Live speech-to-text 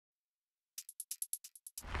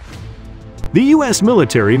The U.S.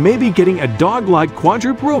 military may be getting a dog-like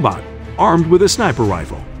quadruped robot armed with a sniper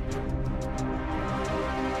rifle.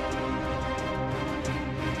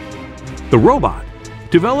 The robot,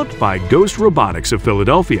 developed by Ghost Robotics of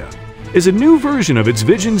Philadelphia, is a new version of its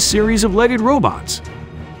Vision series of legged robots.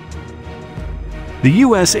 The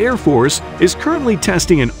U.S. Air Force is currently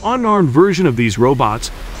testing an unarmed version of these robots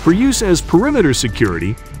for use as perimeter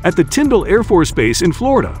security at the Tyndall Air Force Base in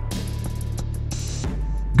Florida.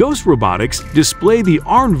 Ghost Robotics displayed the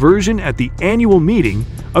armed version at the annual meeting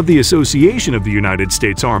of the Association of the United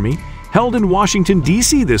States Army held in Washington,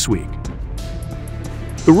 D.C. this week.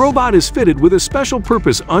 The robot is fitted with a Special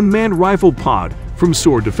Purpose Unmanned Rifle pod from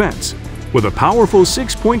Sword Defense, with a powerful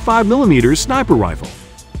 6.5mm sniper rifle.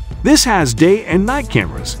 This has day and night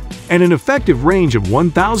cameras and an effective range of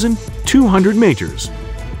 1,200 meters.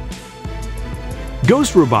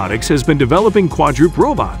 Ghost Robotics has been developing quadruped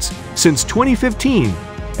robots since 2015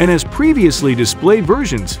 and has previously displayed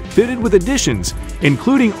versions fitted with additions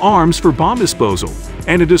including arms for bomb disposal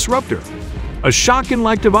and a disruptor, a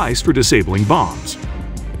shotgun-like device for disabling bombs.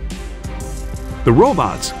 The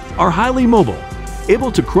robots are highly mobile,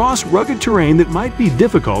 able to cross rugged terrain that might be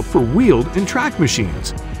difficult for wheeled and tracked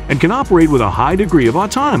machines, and can operate with a high degree of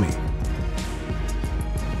autonomy.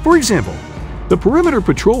 For example, the perimeter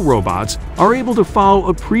patrol robots are able to follow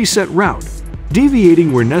a preset route,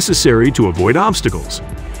 deviating where necessary to avoid obstacles,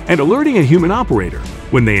 and alerting a human operator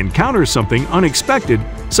when they encounter something unexpected,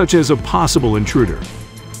 such as a possible intruder.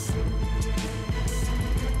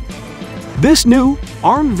 This new,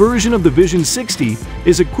 armed version of the Vision 60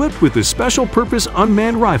 is equipped with the Special Purpose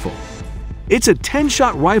Unmanned Rifle. It's a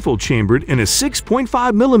 10-shot rifle chambered in a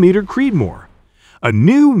 6.5mm Creedmoor, a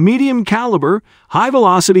new medium-caliber,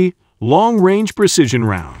 high-velocity, long-range precision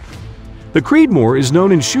round. The Creedmoor is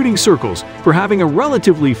known in shooting circles for having a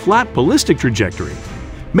relatively flat ballistic trajectory,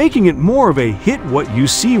 making it more of a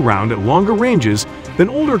hit-what-you-see round at longer ranges than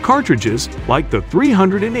older cartridges like the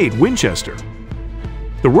 .308 Winchester.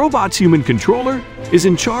 The robot's human controller is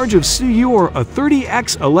in charge of a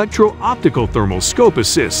 30x electro-optical thermal scope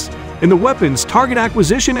assist in the weapon's target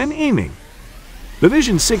acquisition and aiming. The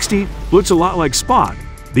Vision 60 looks a lot like Spot,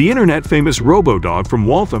 the internet-famous Robo-Dog from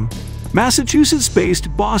Waltham,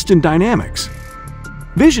 Massachusetts-based Boston Dynamics.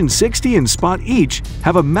 Vision 60 and Spot each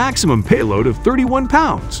have a maximum payload of 31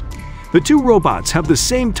 pounds. The two robots have the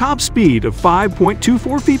same top speed of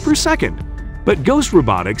 5.24 feet per second, but Ghost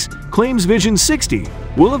Robotics claims Vision 60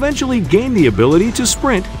 will eventually gain the ability to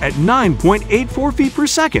sprint at 9.84 feet per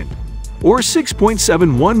second, or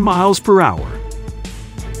 6.71 miles per hour.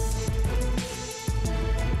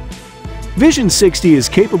 Vision 60 is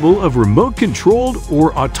capable of remote-controlled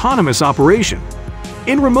or autonomous operation.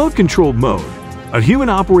 In remote-controlled mode, a human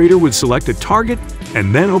operator would select a target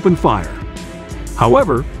and then open fire.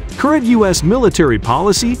 However, current U.S. military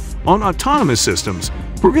policy on autonomous systems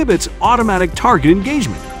prohibits automatic target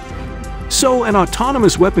engagement. So an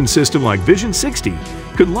autonomous weapon system like Vision 60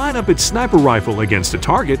 could line up its sniper rifle against a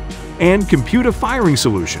target and compute a firing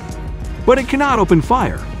solution. But it cannot open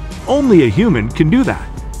fire. Only a human can do that.